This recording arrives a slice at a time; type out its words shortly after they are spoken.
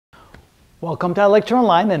Welcome to our lecture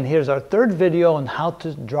online, and here's our third video on how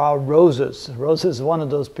to draw roses. Roses is one of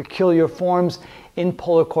those peculiar forms in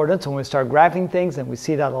polar coordinates when we start graphing things, and we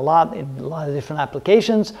see that a lot in a lot of different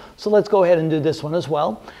applications. So let's go ahead and do this one as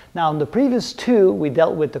well. Now in the previous two, we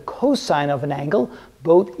dealt with the cosine of an angle,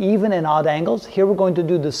 both even and odd angles. Here we're going to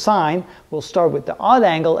do the sine. We'll start with the odd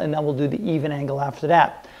angle, and then we'll do the even angle after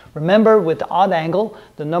that. Remember, with the odd angle,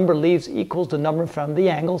 the number of leaves equals the number from the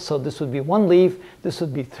angle. So this would be 1 leaf, this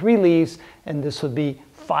would be 3 leaves, and this would be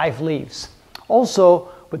 5 leaves.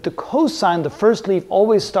 Also, with the cosine, the first leaf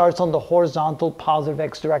always starts on the horizontal positive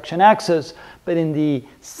x direction axis. But in the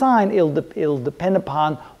sine, it'll depend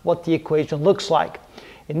upon what the equation looks like.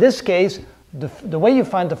 In this case, the way you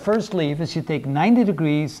find the first leaf is you take 90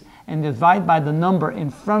 degrees and divide by the number in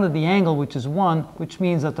front of the angle, which is 1, which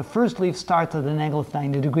means that the first leaf starts at an angle of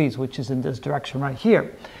 90 degrees, which is in this direction right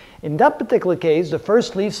here. In that particular case, the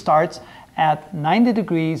first leaf starts at 90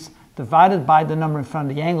 degrees divided by the number in front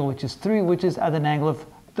of the angle, which is 3, which is at an angle of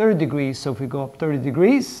 30 degrees. So if we go up 30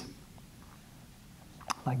 degrees,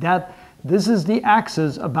 like that, this is the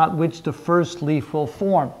axis about which the first leaf will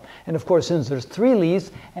form. And of course, since there's 3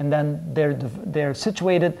 leaves, and then they're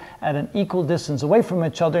situated at an equal distance away from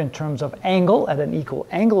each other in terms of angle, at an equal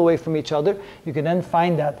angle away from each other, you can then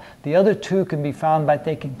find that the other two can be found by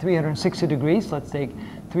taking 360 degrees. Let's take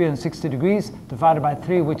 360 degrees divided by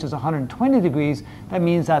 3, which is 120 degrees. That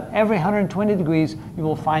means that every 120 degrees, you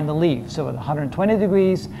will find the leaf. So at 120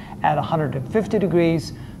 degrees, at 150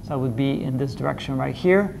 degrees, so that would be in this direction right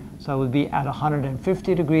here. So it would be at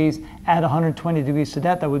 150 degrees, add 120 degrees to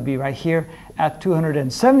that, that would be right here at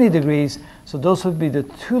 270 degrees. So those would be the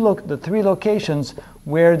 3 locations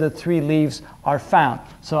where the 3 leaves are found.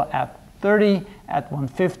 So at 30, at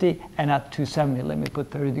 150, and at 270. Let me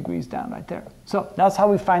put 30 degrees down right there. So that's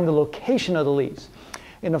how we find the location of the leaves.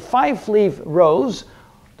 In a 5-leaf rose,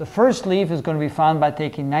 the first leaf is going to be found by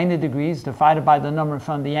taking 90 degrees divided by the number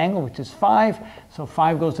from the angle, which is 5. So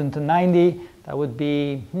 5 goes into 90. That would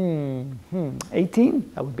be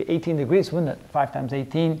 18. That would be 18 degrees, wouldn't it? 5 times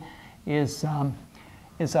 18 is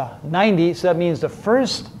 90. So that means the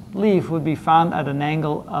first leaf would be found at an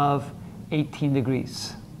angle of 18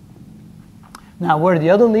 degrees. Now, where are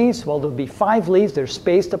the other leaves? Well, there'll be 5 leaves. They're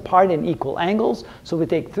spaced apart in equal angles. So we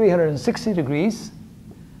take 360 degrees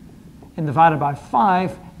and divide it by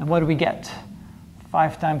 5. And what do we get?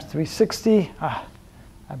 5 times 360. I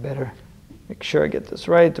better make sure I get this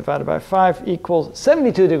right. Divided by 5 equals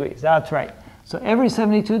 72 degrees. That's right. So every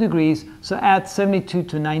 72 degrees, so add 72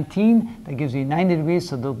 to 19. That gives you 90 degrees.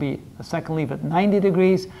 So there'll be a second leaf at 90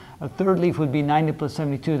 degrees. A third leaf would be 90 plus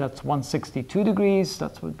 72. That's 162 degrees.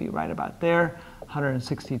 That would be right about there.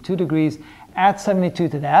 162 degrees. Add 72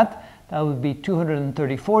 to that. That would be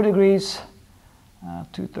 234 degrees.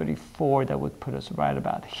 234, that would put us right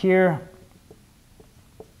about here.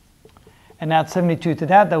 And add 72 to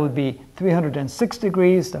that, that would be 306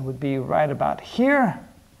 degrees. That would be right about here.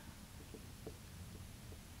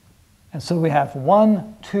 And so we have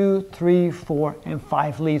 1, 2, 3, 4, and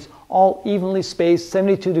 5 leaves, all evenly spaced,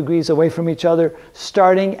 72 degrees away from each other,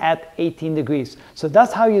 starting at 18 degrees. So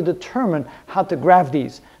that's how you determine how to graph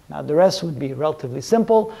these. Now the rest would be relatively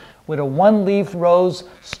simple. With a 1-leaf rose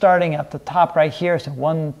starting at the top right here, so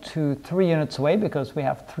 1, 2, 3 units away, because we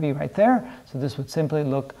have 3 right there. So this would simply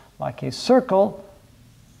look like a circle,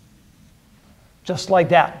 just like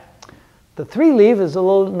that. The 3-leaf is a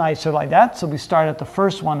little nicer like that. So we start at the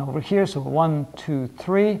first one over here. So 1, 2,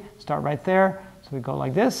 3, start right there. So we go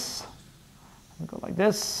like this, we go like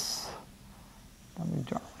this, then we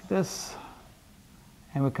draw like this,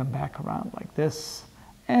 and we come back around like this.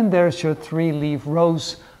 And there's your 3-leaf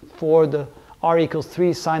rose for the r equals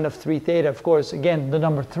 3 sine of 3 theta. Of course, again, the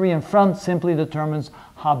number 3 in front simply determines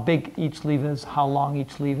how big each leaf is, how long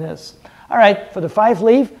each leaf is. All right, for the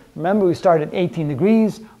 5-leaf, remember we start at 18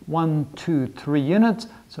 degrees, 1, 2, 3 units.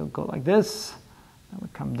 So go like this, then we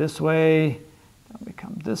come this way, then we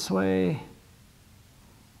come this way,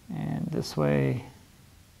 and this way,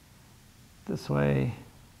 this way.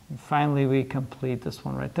 And finally, we complete this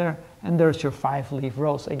one right there. And there's your 5-leaf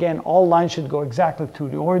rose. Again, all lines should go exactly to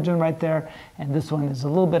the origin right there. And this one is a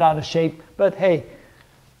little bit out of shape, but hey,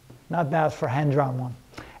 not bad for hand-drawn one.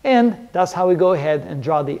 And that's how we go ahead and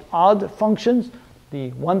draw the odd functions, the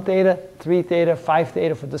 1 theta, 3 theta, 5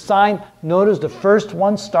 theta for the sine. Notice the first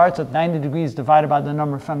one starts at 90 degrees divided by the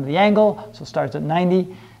number from the angle. So it starts at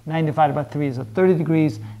 90. 9 divided by 3 is at 30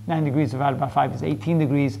 degrees. 9 degrees divided by 5 is 18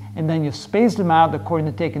 degrees. And then you space them out according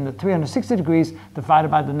to taking the 360 degrees divided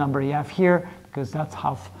by the number you have here, because that's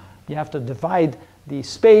how you have to divide the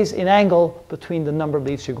space in angle between the number of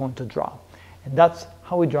leaves you're going to draw. And that's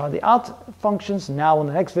how we draw the odd functions. Now in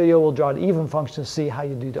the next video, we'll draw the even functions, see how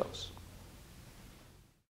you do those.